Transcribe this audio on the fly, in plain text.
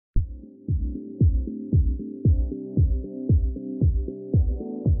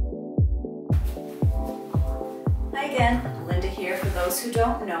again, Linda here for those who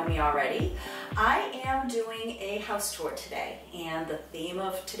don't know me already. I am doing a house tour today, and the theme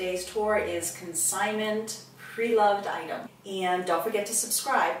of today's tour is consignment pre-loved item. And don't forget to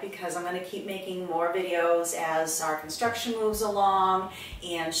subscribe because I'm going to keep making more videos as our construction moves along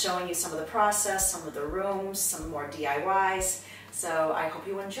and showing you some of the process, some of the rooms, some more DIYs. So I hope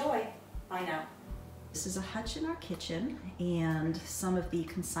you enjoy. Bye now. This is a hutch in our kitchen, and some of the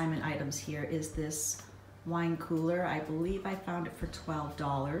consignment items here is this wine cooler. I believe I found it for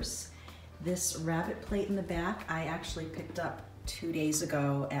 $12. This rabbit plate in the back I actually picked up 2 days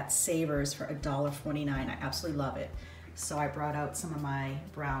ago at Savers for $1.49. I absolutely love it. So I brought out some of my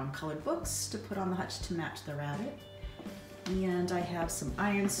brown colored books to put on the hutch to match the rabbit. And I have some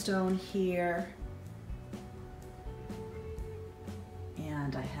ironstone here.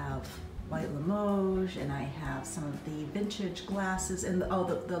 And I have white Limoges, and I have some of the vintage glasses, and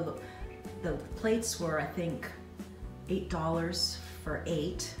the plates were, I think, $8 for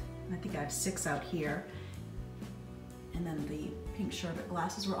 8. I think I have 6 out here. And then the pink sherbet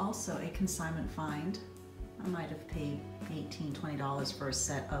glasses were also a consignment find. I might have paid $18, $20 for a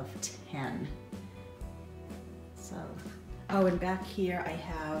set of 10. So, oh, and back here I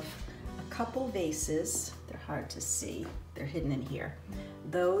have a couple vases. They're hard to see. They're hidden in here.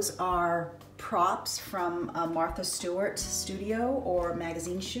 Those are props from a Martha Stewart studio or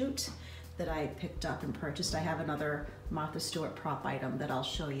magazine shoot that I picked up and purchased. I have another Martha Stewart prop item that I'll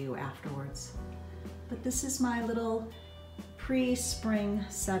show you afterwards. But this is my little pre-spring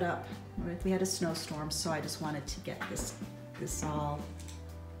setup. We had a snowstorm, so I just wanted to get this all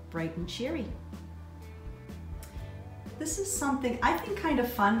bright and cheery. This is something I think kind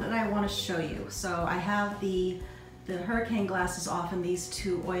of fun that I want to show you. So I have the hurricane glasses off and these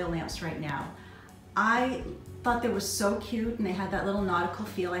 2 oil lamps right now. I thought they were so cute, and they had that little nautical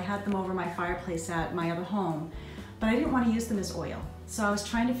feel. I had them over my fireplace at my other home, but I didn't want to use them as oil. So I was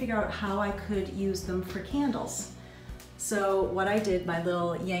trying to figure out how I could use them for candles. So what I did, my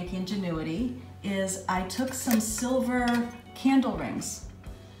little Yankee ingenuity, is I took some silver candle rings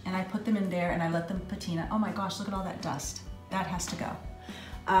and I put them in there and I let them patina. Oh my gosh, look at all that dust. That has to go.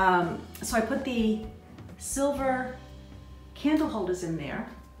 So I put the silver candle holders in there.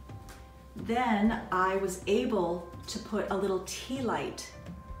 Then I was able to put a little tea light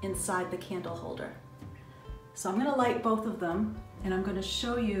inside the candle holder. So I'm gonna light both of them and I'm gonna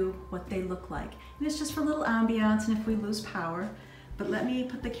show you what they look like. And it's just for a little ambiance and if we lose power. But let me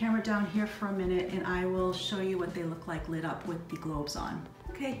put the camera down here for a minute and I will show you what they look like lit up with the globes on.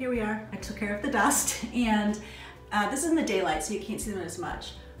 Okay, here we are. I took care of the dust, and this is in the daylight so you can't see them as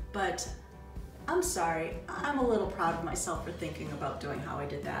much. But I'm sorry, I'm a little proud of myself for thinking about doing how I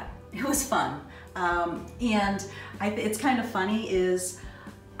did that. It was fun. It's kind of funny is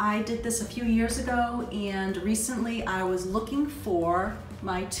I did this a few years ago, and recently I was looking for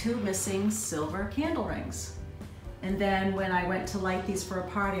my 2 missing silver candle rings. And then when I went to light these for a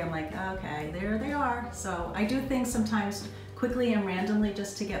party, I'm like, okay, there they are. So I do things sometimes quickly and randomly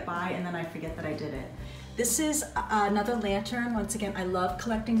just to get by, and then I forget that I did it. This is another lantern. Once again, I love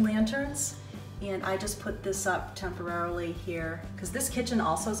collecting lanterns. And I just put this up temporarily here because this kitchen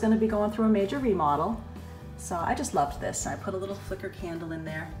also is going to be going through a major remodel. So I just loved this. I put a little flicker candle in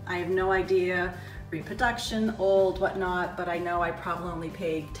there. I have no idea, reproduction, old, whatnot, but I know I probably only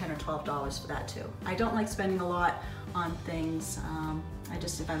paid $10 or $12 for that too. I don't like spending a lot on things.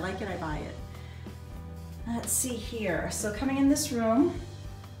 If I like it, I buy it. Let's see here. So coming in this room,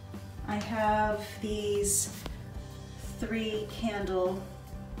 I have these 3 candle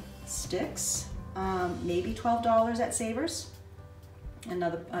sticks, maybe $12 at Savers.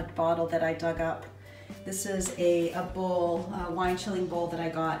 A bottle that I dug up. This is a bowl, a wine chilling bowl that I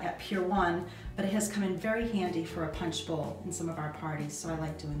got at Pier 1, but it has come in very handy for a punch bowl in some of our parties, so I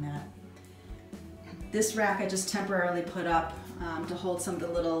like doing that. This rack I just temporarily put up to hold some of the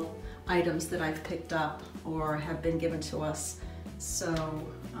little items that I've picked up or have been given to us. So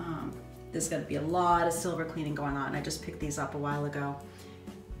there's going to be a lot of silver cleaning going on. I just picked these up a while ago.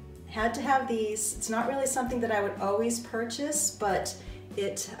 Had to have these. It's not really something that I would always purchase, but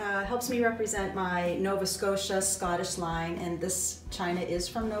it helps me represent my Nova Scotia Scottish line, and this china is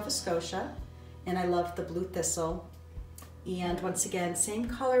from Nova Scotia, and I love the blue thistle. And once again, same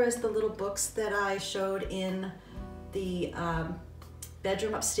color as the little books that I showed in the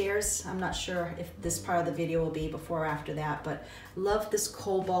bedroom upstairs. I'm not sure if this part of the video will be before or after that, but love this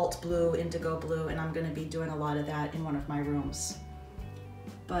cobalt blue, indigo blue, and I'm going to be doing a lot of that in one of my rooms.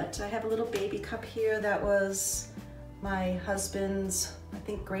 But I have a little baby cup here that was my husband's, I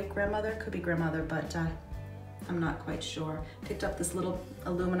think great-grandmother, could be grandmother, but I'm not quite sure. Picked up this little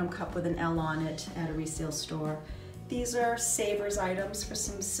aluminum cup with an L on it at a resale store. These are Savers items for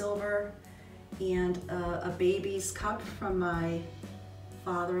some silver and a baby's cup from my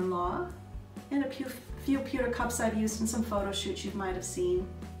father-in-law, and a few pewter cups I've used in some photo shoots you might have seen,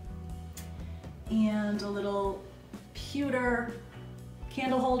 and a little pewter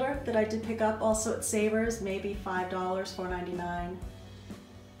candle holder that I did pick up also at Savers, maybe $5, $4.99.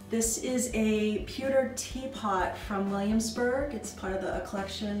 This is a pewter teapot from Williamsburg. It's part of a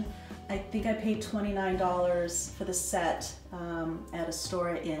collection. I think I paid $29 for the set at a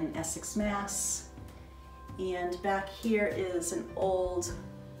store in Essex, Mass. And back here is an old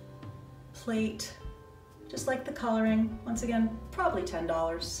plate, just like the coloring. Once again, probably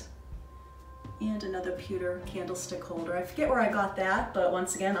 $10. And another pewter candlestick holder. I forget where I got that, but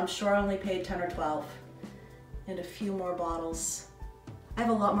once again, I'm sure I only paid 10 or 12. And a few more bottles. I have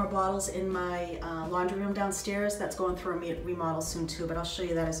a lot more bottles in my laundry room downstairs. That's going through a remodel soon too, but I'll show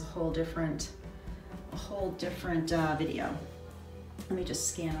you that as a whole different video. Let me just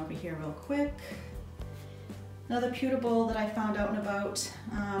scan over here real quick. Another pewter bowl that I found out and about.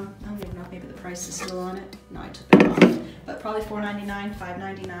 I don't even know if maybe the price is still on it. No, I took that off. But probably $4.99,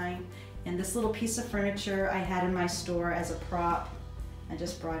 $5.99. And this little piece of furniture I had in my store as a prop. I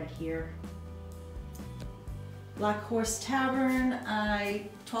just brought it here. Black Horse Tavern,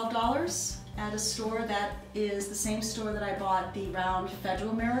 $12 at a store. That is the same store that I bought the round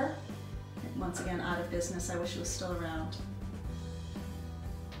Federal mirror. Once again, out of business. I wish it was still around.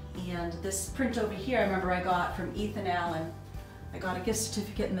 And this print over here, I remember I got from Ethan Allen. I got a gift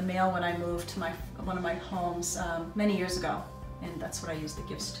certificate in the mail when I moved to one of my homes many years ago. And that's what I used the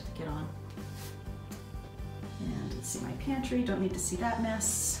gift certificate on. And let's see my pantry, don't need to see that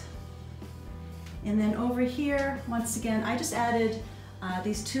mess. And then over here, once again, I just added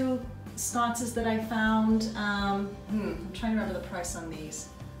these two sconces that I found. I'm trying to remember the price on these.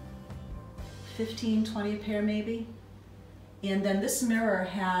 $15, $20 a pair maybe. And then this mirror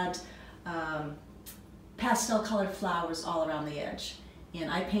had pastel colored flowers all around the edge.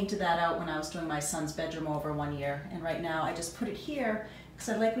 And I painted that out when I was doing my son's bedroom over one year. And right now I just put it here because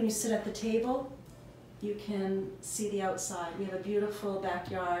I like when you sit at the table, you can see the outside. We have a beautiful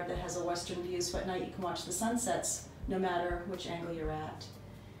backyard that has a western view, so at night you can watch the sunsets no matter which angle you're at.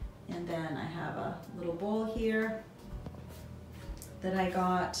 And then I have a little bowl here that I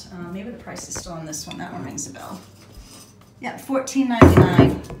got. Maybe the price is still on this one. That one rings a bell. Yeah,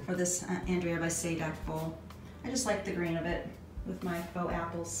 $14.99 for this Andrea by Sadak bowl. I just like the green of it with my faux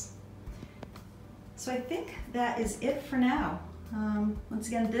apples. So I think that is it for now. Once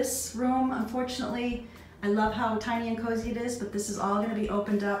again, this room, unfortunately, I love how tiny and cozy it is, but this is all going to be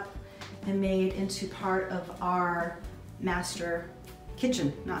opened up and made into part of our master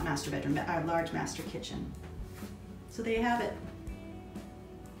kitchen, not master bedroom, but our large master kitchen. So there you have it.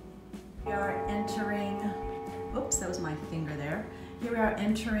 We are entering, oops, that was my finger there. Here we are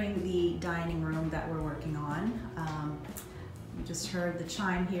entering the dining room that we're working on. You just heard the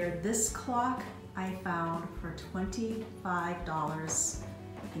chime here. This clock I found for $25.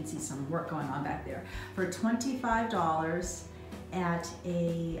 You can see some work going on back there. For $25 at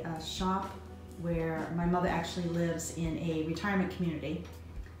a shop where my mother actually lives in a retirement community.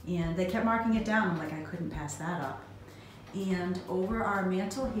 And they kept marking it down. I'm like, I couldn't pass that up. And over our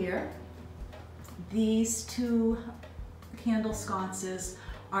mantle here, these two candle sconces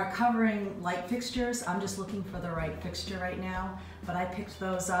are covering light fixtures. I'm just looking for the right fixture right now, but I picked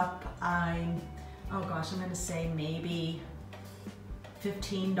those up. Oh gosh, I'm gonna say maybe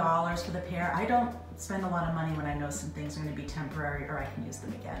 $15 for the pair. I don't spend a lot of money when I know some things are gonna be temporary or I can use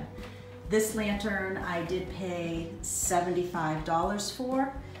them again. This lantern I did pay $75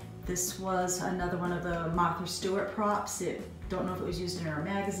 for. This was another one of the Martha Stewart props. Don't know if it was used in a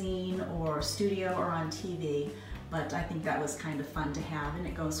magazine or studio or on TV, but I think that was kind of fun to have, and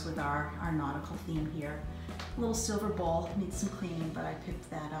it goes with our nautical theme here. A little silver bowl, needs some cleaning, but I picked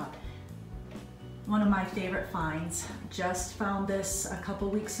that up. One of my favorite finds, just found this a couple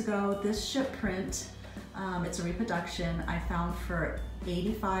weeks ago. This ship print, it's a reproduction, I found for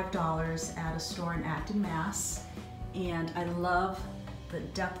 $85 at a store in Acton, Mass. And I love the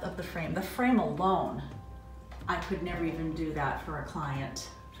depth of the frame. The frame alone, I could never even do that for a client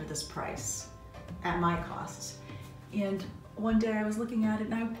for this price at my cost. And one day I was looking at it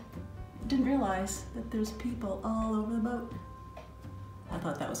and I didn't realize that there's people all over the boat. I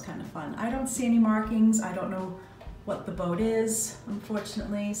thought that was kind of fun. I don't see any markings. I don't know what the boat is,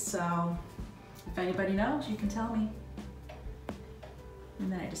 unfortunately, so if anybody knows, you can tell me. And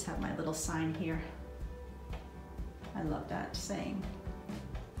then I just have my little sign here. I love that saying.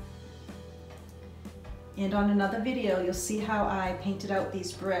 And on another video, you'll see how I painted out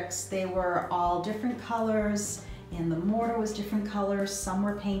these bricks. They were all different colors And the mortar was different colors, some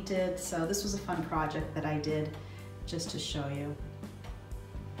were painted, so this was a fun project that I did just to show you.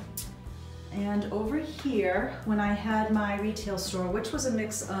 And over here, when I had my retail store, which was a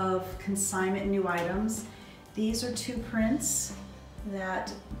mix of consignment and new items, these are 2 prints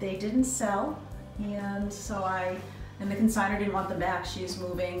that they didn't sell, and so the consignor didn't want them back. She's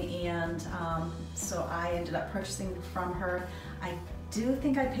moving, and so I ended up purchasing from her. I do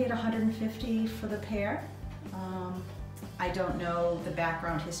think I paid $150 for the pair. I don't know the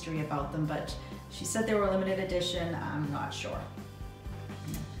background history about them, but she said they were a limited edition. I'm not sure.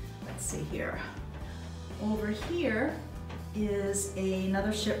 Let's see here. Over here is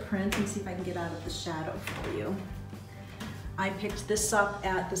another ship print. Let me see if I can get out of the shadow for you. I picked this up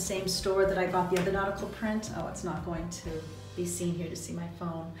at the same store that I got the other nautical print. Oh, it's not going to be seen here to see my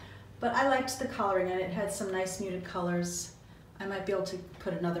phone. But I liked the coloring, and it had some nice muted colors. I might be able to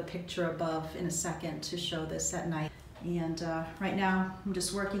put another picture above in a second to show this at night. And right now, I'm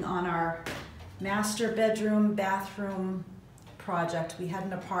just working on our master bedroom, bathroom project. We had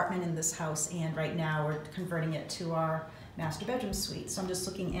an apartment in this house, and right now we're converting it to our master bedroom suite. So I'm just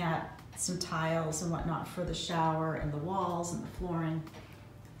looking at some tiles and whatnot for the shower and the walls and the flooring.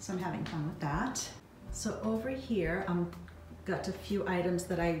 So I'm having fun with that. So over here, got a few items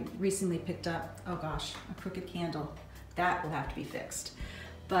that I recently picked up. Oh gosh, a crooked candle. That will have to be fixed.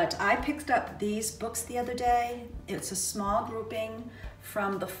 But I picked up these books the other day. It's a small grouping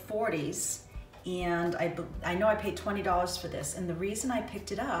from the 40s, and I know I paid $20 for this, and the reason I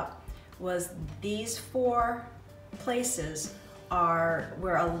picked it up was these 4 places are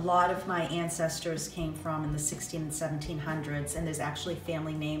where a lot of my ancestors came from in the 16 and 1700s, and there's actually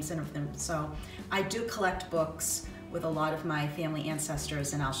family names in them. So I do collect books with a lot of my family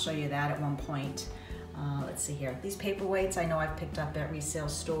ancestors, and I'll show you that at one point. Let's see here. These paperweights I know I've picked up at resale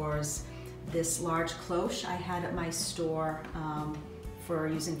stores. This large cloche I had at my store for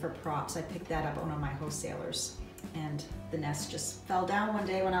using for props. I picked that up at one of my wholesalers, and the nest just fell down one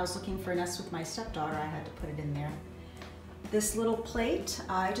day when I was looking for a nest with my stepdaughter. I had to put it in there. This little plate,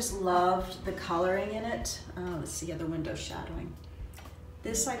 I just loved the coloring in it. Let's see, the window shadowing.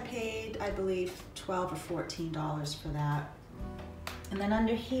 This I paid, I believe, $12 or $14 for that. And then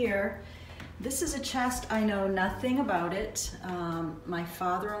under here, this is a chest. I know nothing about it. My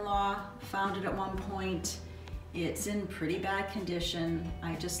father-in-law found it at one point. It's in pretty bad condition.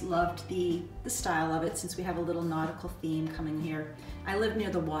 I just loved the style of it, since we have a little nautical theme coming here. I lived near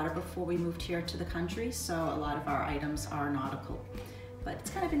the water before we moved here to the country, so a lot of our items are nautical. But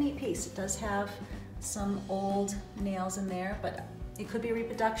it's kind of a neat piece. It does have some old nails in there, but it could be a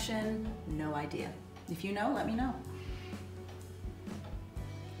reproduction, no idea. If you know, let me know.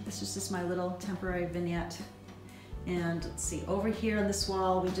 This is just my little temporary vignette. And let's see, over here on this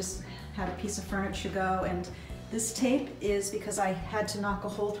wall, we just had a piece of furniture go, and this tape is because I had to knock a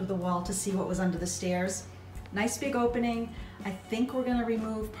hole through the wall to see what was under the stairs. Nice big opening. I think we're gonna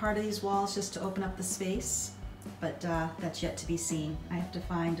remove part of these walls just to open up the space, but that's yet to be seen. I have to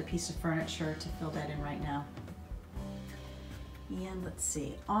find a piece of furniture to fill that in right now. And let's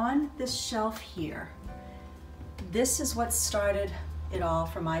see, on this shelf here, this is what started it all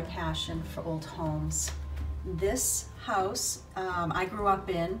for my passion for old homes. This house I grew up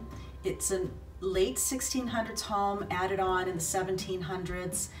in. It's a late 1600s home added on in the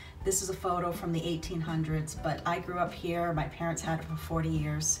 1700s. This is a photo from the 1800s, but I grew up here. My parents had it for 40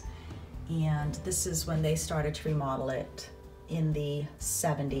 years. And this is when they started to remodel it in the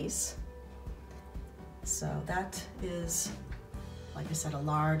 70s. So that is, like I said, a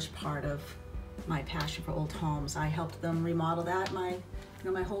large part of my passion for old homes. I helped them remodel that my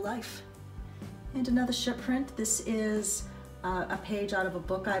whole life. And another ship print. This is a page out of a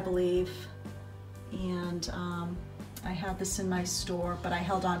book, I believe. And I had this in my store, but I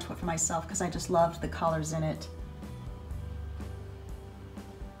held on to it for myself because I just loved the colors in it.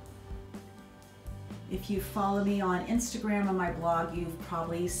 If you follow me on Instagram or my blog, you've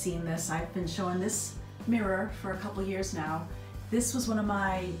probably seen this. I've been showing this mirror for a couple years now. This was one of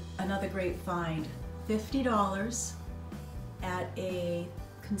another great find. $50 at a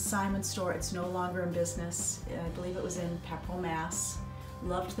consignment store. It's no longer in business. I believe it was in Pepperell, Mass.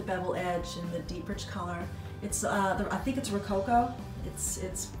 Loved the bevel edge and the deep rich color. It's I think it's Rococo.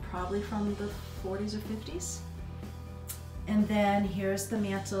 It's probably from the 40s or 50s. And then here's the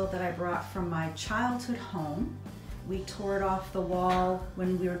mantle that I brought from my childhood home. We tore it off the wall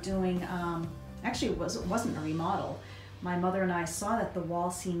when we were doing, actually it wasn't a remodel. My mother and I saw that the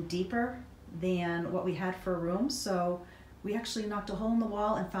wall seemed deeper than what we had for a room, so we actually knocked a hole in the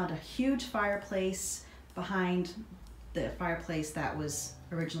wall and found a huge fireplace behind the fireplace that was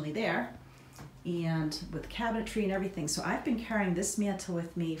originally there. and with cabinetry and everything. So I've been carrying this mantle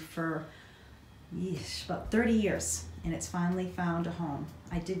with me for about 30 years, and it's finally found a home.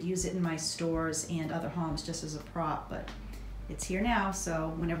 I did use it in my stores and other homes just as a prop, but it's here now,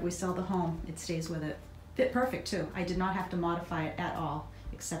 so whenever we sell the home, it stays with it. Fit perfect too. I did not have to modify it at all,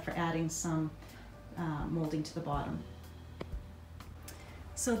 except for adding some molding to the bottom.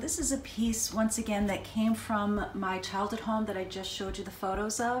 So this is a piece, once again, that came from my childhood home that I just showed you the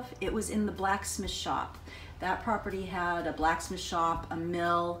photos of. It was in the blacksmith shop. That property had a blacksmith shop, a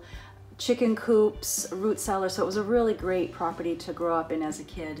mill, chicken coops, a root cellar, so it was a really great property to grow up in as a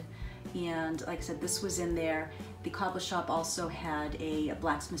kid. And like I said, this was in there. The cobbler shop also had a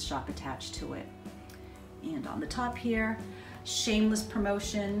blacksmith shop attached to it. And on the top here, shameless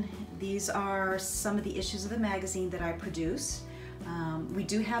promotion. These are some of the issues of the magazine that I produce. We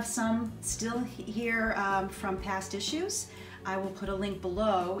do have some still here from past issues. I will put a link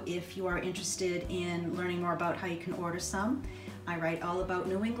below if you are interested in learning more about how you can order some. I write all about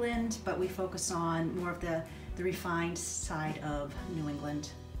New England, but we focus on more of the refined side of New England.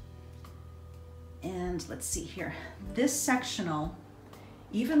 And let's see here. This sectional,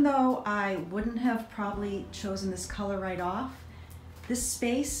 even though I wouldn't have probably chosen this color right off, this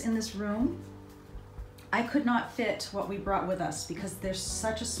space in this room, I could not fit what we brought with us because there's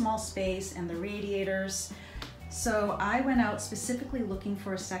such a small space and the radiators. So I went out specifically looking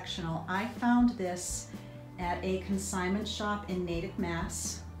for a sectional. I found this at a consignment shop in Natick,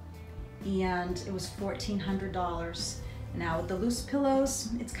 Mass, and it was $1,400. Now with the loose pillows,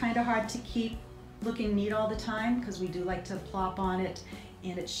 it's kind of hard to keep looking neat all the time because we do like to plop on it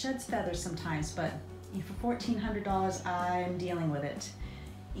and it sheds feathers sometimes, but for $1,400, I'm dealing with it.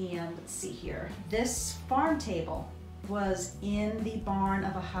 And let's see here, this farm table was in the barn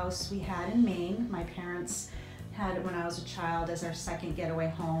of a house we had in Maine. My parents had it when I was a child as our second getaway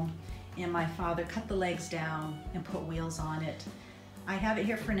home, and my father cut the legs down and put wheels on it. I have it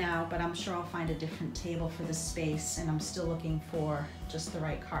here for now, but I'm sure I'll find a different table for this space, and I'm still looking for just the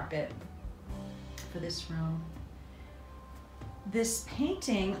right carpet for this room. This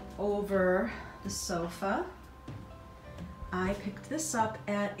painting over the sofa, I picked this up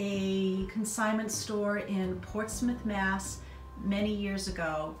at a consignment store in Portsmouth, Mass, many years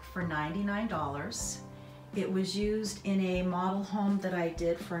ago for $99. It was used in a model home that I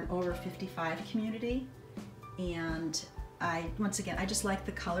did for an over 55 community, and once again, I just like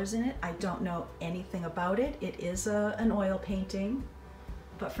the colors in it. I don't know anything about it. It is an oil painting,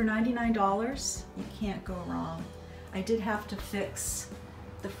 but for $99, you can't go wrong. I did have to fix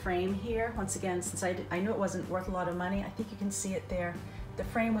the frame here. Once again, since I knew it wasn't worth a lot of money, I think you can see it there. The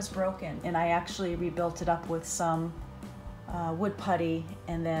frame was broken, and I actually rebuilt it up with some wood putty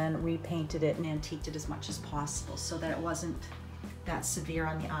and then repainted it and antiqued it as much as possible so that it wasn't that severe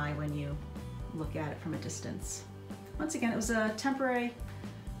on the eye when you look at it from a distance. Once again, it was a temporary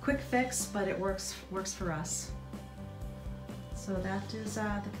quick fix, but it works for us. So that is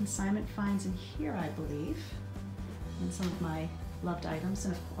the consignment finds in here, I believe, and some of my loved items,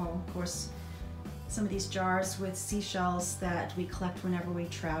 and of course some of these jars with seashells that we collect whenever we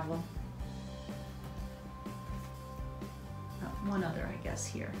travel. One other, I guess,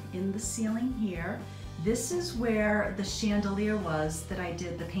 here in the ceiling here, this is where the chandelier was that I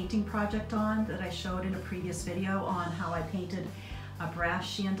did the painting project on, that I showed in a previous video on how I painted a brass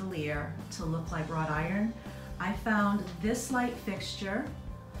chandelier to look like wrought iron. I found this light fixture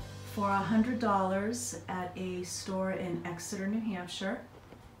for $100 at a store in Exeter, New Hampshire,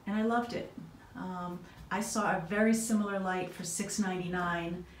 and I loved it. I saw a very similar light for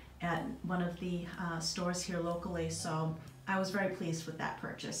 $6.99 at one of the stores here locally, so I was very pleased with that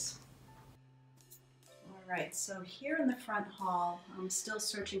purchase. All right, so here in the front hall, I'm still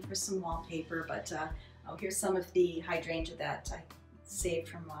searching for some wallpaper, but here's some of the hydrangea that I saved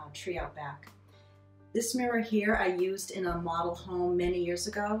from a tree out back. This mirror here I used in a model home many years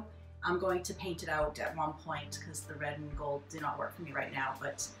ago. I'm going to paint it out at one point because the red and gold do not work for me right now,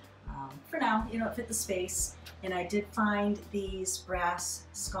 but for now, you know, it fit the space. And I did find these brass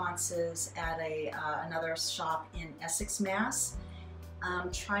sconces at another shop in Essex, Mass.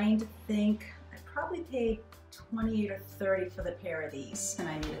 I'm trying to think, I probably paid $28 or $30 for the pair of these, and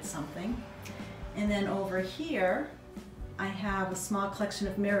I needed something. And then over here, I have a small collection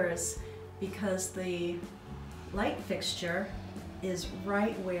of mirrors because the light fixture is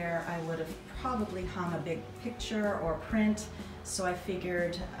right where I would have probably hung a big picture or print. So I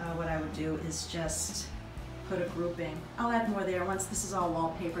figured what I would do is just put a grouping. I'll add more there. Once this is all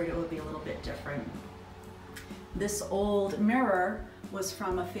wallpapered, it will be a little bit different. This old mirror was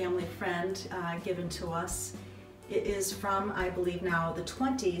from a family friend given to us. It is from, I believe now, the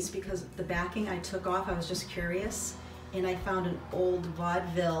 20s, because the backing I took off, I was just curious, and I found an old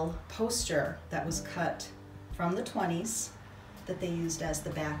vaudeville poster that was cut from the 20s that they used as the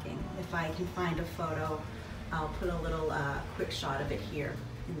backing. If I can find a photo, I'll put a little quick shot of it here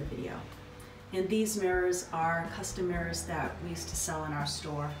in the video. And these mirrors are custom mirrors that we used to sell in our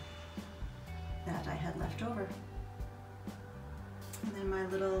store that I had left over. And then my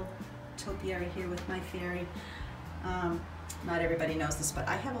little topiary here with my fairy. Not everybody knows this, but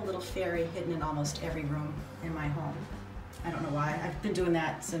I have a little fairy hidden in almost every room in my home. I don't know why. I've been doing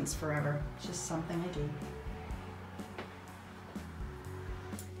that since forever. It's just something I do.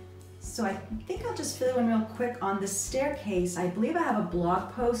 So I think I'll just fill in real quick on this staircase. I believe I have a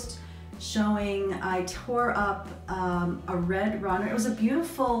blog post showing I tore up a red runner. It was a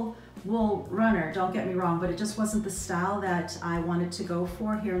beautiful wool runner, don't get me wrong, but it just wasn't the style that I wanted to go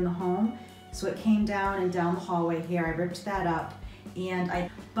for here in the home. So it came down and down the hallway here. I ripped that up, and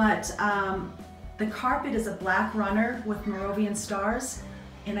the carpet is a black runner with Moravian stars,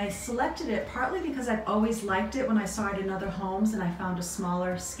 and I selected it partly because I've always liked it when I saw it in other homes, and I found a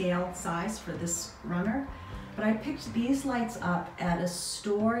smaller scale size for this runner. But I picked these lights up at a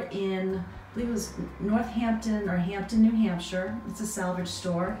store in, I believe it was Northampton or Hampton, New Hampshire. It's a salvage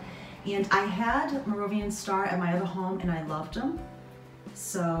store. And I had Moravian star at my other home, and I loved them.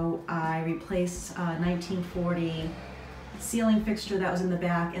 So I replaced a 1940 ceiling fixture that was in the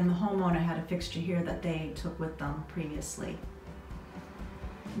back, and the homeowner had a fixture here that they took with them previously.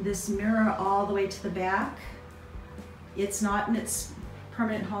 This mirror all the way to the back, it's not in its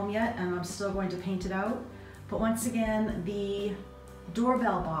permanent home yet, and I'm still going to paint it out. But once again, the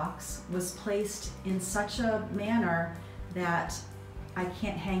doorbell box was placed in such a manner that I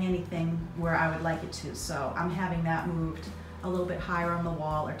can't hang anything where I would like it to. So I'm having that moved a little bit higher on the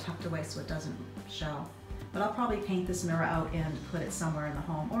wall or tucked away so it doesn't show. But I'll probably paint this mirror out and put it somewhere in the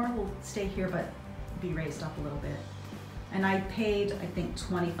home, or it will stay here but be raised up a little bit. And I paid, I think,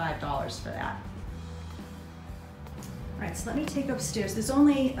 $25 for that. All right, so let me take upstairs. There's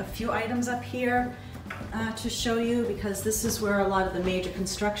only a few items up here to show you, because this is where a lot of the major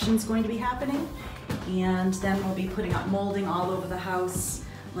construction is going to be happening. And then we'll be putting up molding all over the house,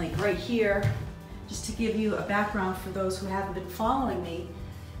 like right here. Just to give you a background for those who haven't been following me,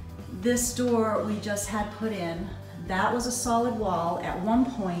 this door we just had put in, that was a solid wall at one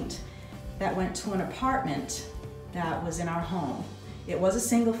point that went to an apartment that was in our home. It was a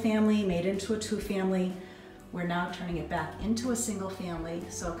single family made into a two-family. We're now turning it back into a single family.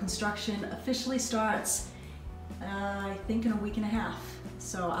 So construction officially starts, I think, in a week and a half.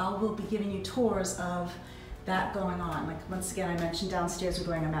 So I will be giving you tours of that going on. Like, once again, I mentioned downstairs we're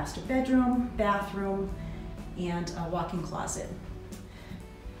doing a master bedroom, bathroom, and a walk-in closet.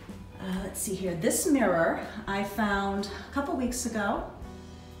 Let's see here. This mirror I found a couple weeks ago,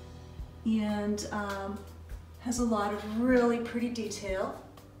 and has a lot of really pretty detail.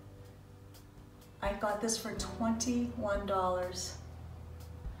 I got this for $21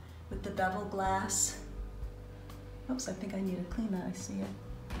 with the bevel glass. Oops, I think I need to clean that. I see it.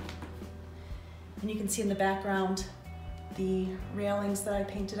 And you can see in the background the railings that I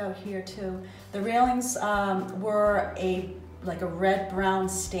painted out here too. The railings were like a red-brown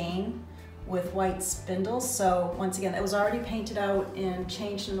stain with white spindles. So once again, it was already painted out and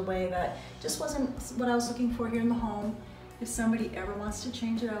changed in a way that just wasn't what I was looking for here in the home. If somebody ever wants to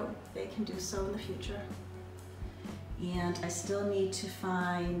change it out, they can do so in the future. And I still need to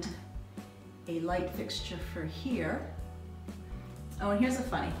find a light fixture for here. Oh, and here's a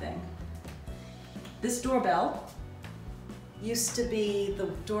funny thing. This doorbell used to be the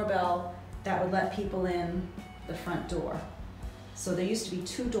doorbell that would let people in the front door. So there used to be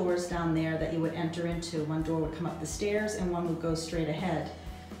two doors down there that you would enter into. One door would come up the stairs and one would go straight ahead.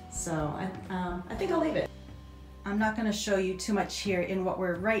 So I think I'll leave it. I'm not going to show you too much here in what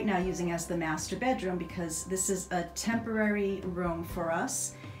we're right now using as the master bedroom, because this is a temporary room for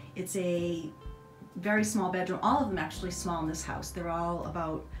us. It's a very small bedroom. All of them actually small in this house. They're all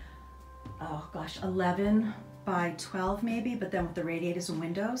about, oh gosh, 11 by 12 maybe, but then with the radiators and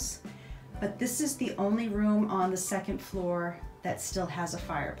windows. But this is the only room on the second floor that still has a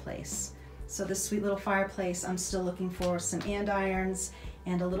fireplace. So this sweet little fireplace, I'm still looking for some andirons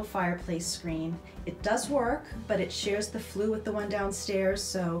and a little fireplace screen. It does work, but it shares the flue with the one downstairs,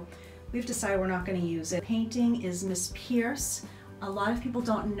 so we've decided we're not going to use it. Painting is Miss Pierce. A lot of people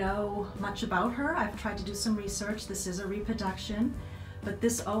don't know much about her. I've tried to do some research. This is a reproduction, but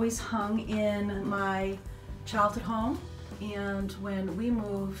this always hung in my childhood home, and when we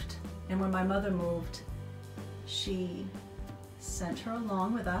moved and when my mother moved, she sent her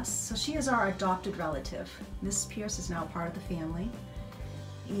along with us. So she is our adopted relative. Miss Pierce is now part of the family.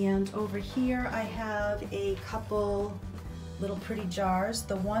 And over here I have a couple little pretty jars.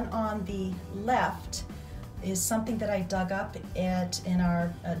 The one on the left is something that I dug up in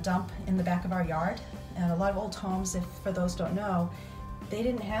our dump in the back of our yard. And a lot of old homes, for those who don't know, they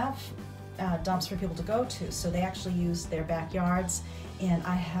didn't have dumps for people to go to, so they actually used their backyards. And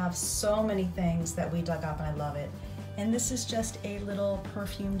I have so many things that we dug up and I love it. And this is just a little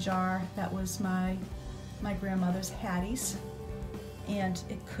perfume jar that was my grandmother's Hattie's. And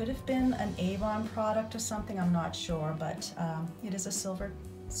it could have been an Avon product or something, I'm not sure, but it is a silver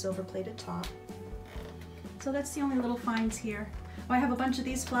plated top. So that's the only little finds here. Oh, I have a bunch of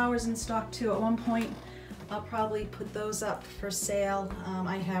these flowers in stock too. At one point, I'll probably put those up for sale.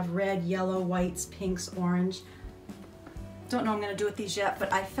 I have red, yellow, whites, pinks, orange. Don't know what I'm gonna do with these yet,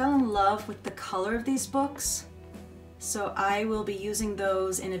 but I fell in love with the color of these books. So I will be using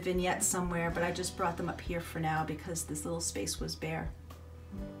those in a vignette somewhere, but I just brought them up here for now because this little space was bare.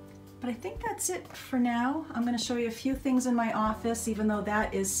 But I think that's it for now. I'm gonna show you a few things in my office, even though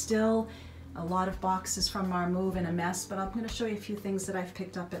that is still a lot of boxes from our move and a mess, but I'm going to show you a few things that I've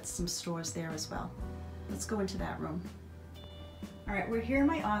picked up at some stores there as well. Let's go into that room. All right, we're here in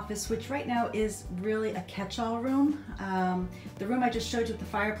my office, which right now is really a catch-all room. The room I just showed you with the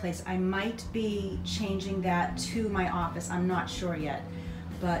fireplace, I might be changing that to my office. I'm not sure yet,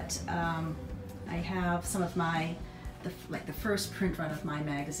 but I have some of the first print run of my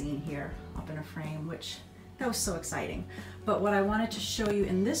magazine here up in a frame, which that was so exciting. But what I wanted to show you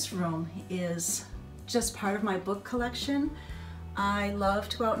in this room is just part of my book collection. I love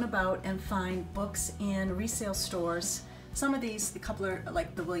to go out and about and find books in resale stores. Some of these, a couple are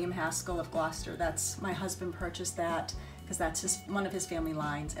like the William Haskell of Gloucester. That's my husband purchased that because that's one of his family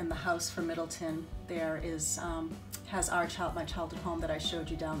lines. And the house for Middleton there is has my childhood home that I showed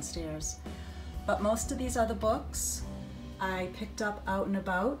you downstairs. But most of these other books I picked up out and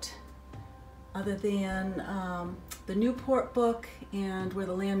about. Other than the Newport book and Where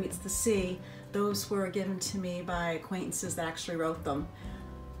the Land Meets the Sea, those were given to me by acquaintances that actually wrote them.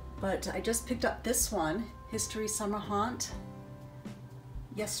 But I just picked up this one, History Summer Haunt,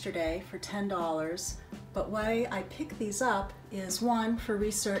 yesterday for $10. But why I pick these up is one, for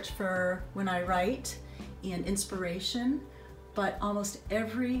research for when I write and inspiration, but almost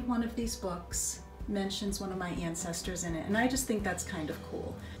every one of these books mentions one of my ancestors in it, and I just think that's kind of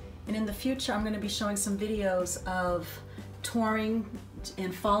cool. And in the future, I'm going to be showing some videos of touring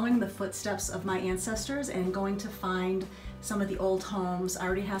and following the footsteps of my ancestors and going to find some of the old homes. I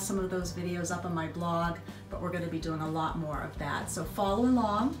already have some of those videos up on my blog, but we're going to be doing a lot more of that. So follow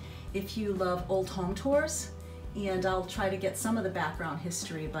along if you love old home tours, and I'll try to get some of the background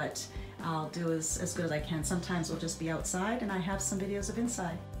history, but I'll do as good as I can. Sometimes we'll just be outside, and I have some videos of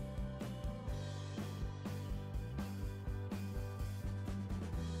inside.